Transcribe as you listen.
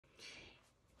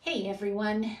Hey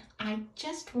everyone, I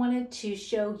just wanted to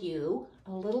show you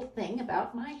a little thing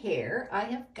about my hair. I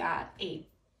have got a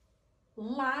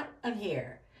lot of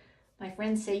hair. My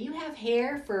friends say you have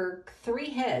hair for 3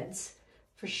 heads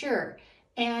for sure.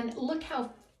 And look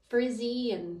how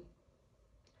frizzy and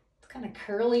it's kind of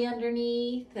curly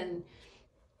underneath and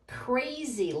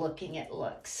crazy looking it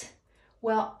looks.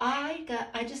 Well, I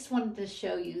just wanted to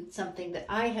show you something that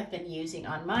I have been using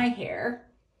on my hair.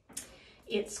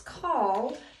 It's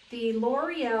called the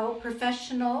L'Oreal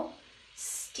Professional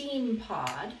Steam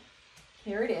Pod.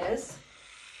 Here it is.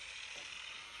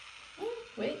 Oh,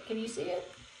 wait, can you see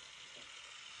it?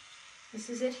 This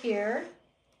is it here.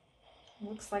 It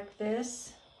looks like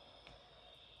this.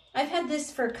 I've had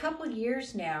this for a couple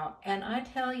years now, and I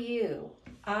tell you,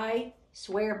 I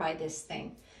swear by this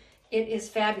thing. It is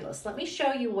fabulous. Let me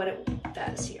show you what it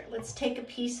does here. Let's take a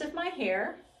piece of my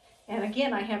hair. And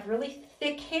again, I have really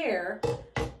thick hair.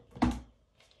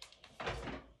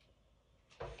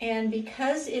 And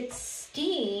because it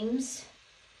steams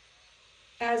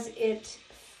as it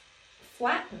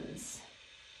flattens,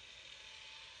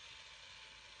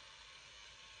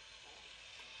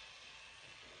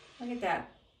 look at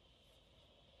that.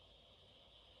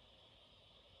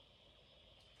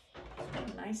 How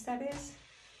nice that is.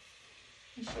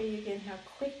 Let me show you again how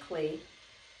quickly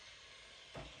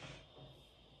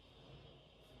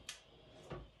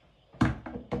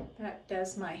that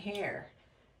does my hair.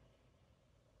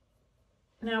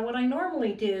 Now what I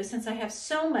normally do, since I have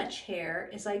so much hair,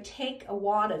 is I take a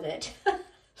wad of it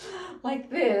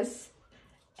like this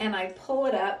and I pull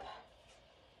it up.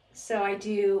 So I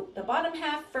do the bottom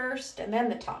half first and then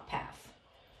the top half.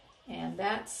 And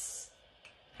that's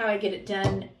how I get it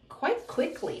done quite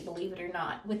quickly, believe it or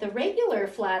not. With a regular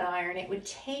flat iron, it would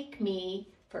take me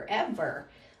forever.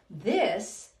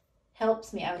 This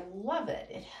helps me. I love it.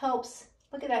 It helps.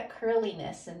 Look at that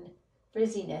curliness and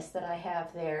frizziness that I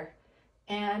have there.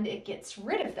 And it gets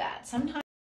rid of that. Sometimes,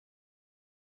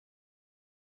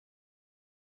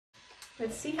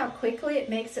 let's see how quickly it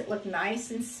makes it look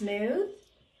nice and smooth.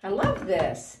 I love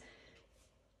this.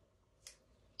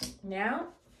 Now,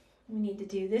 we need to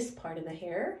do this part of the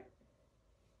hair.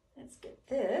 Let's get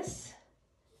this.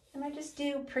 And I just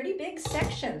do pretty big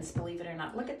sections, believe it or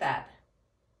not. Look at that.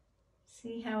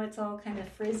 See how it's all kind of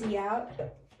frizzy out?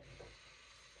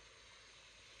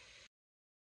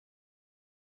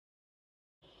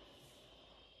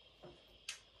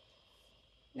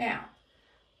 Now,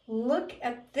 look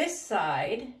at this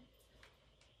side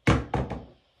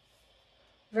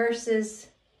versus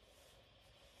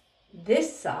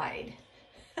this side.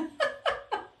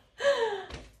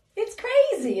 It's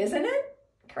crazy, isn't it?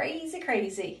 Crazy,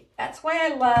 crazy. That's why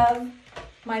I love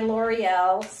my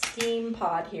L'Oreal Steam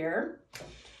Pod here.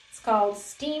 It's called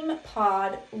Steam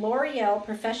Pod L'Oreal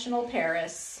Professional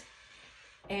Paris.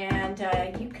 And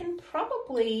you can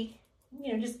probably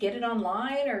just get it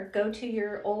online or go to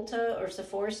your Ulta or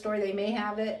Sephora store. They may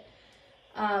have it.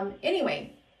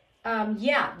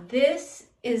 Yeah, this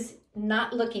is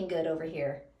not looking good over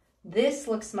here. This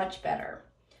looks much better.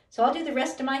 So I'll do the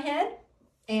rest of my head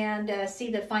and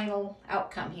see the final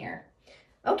outcome here.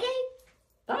 Okay,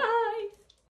 bye.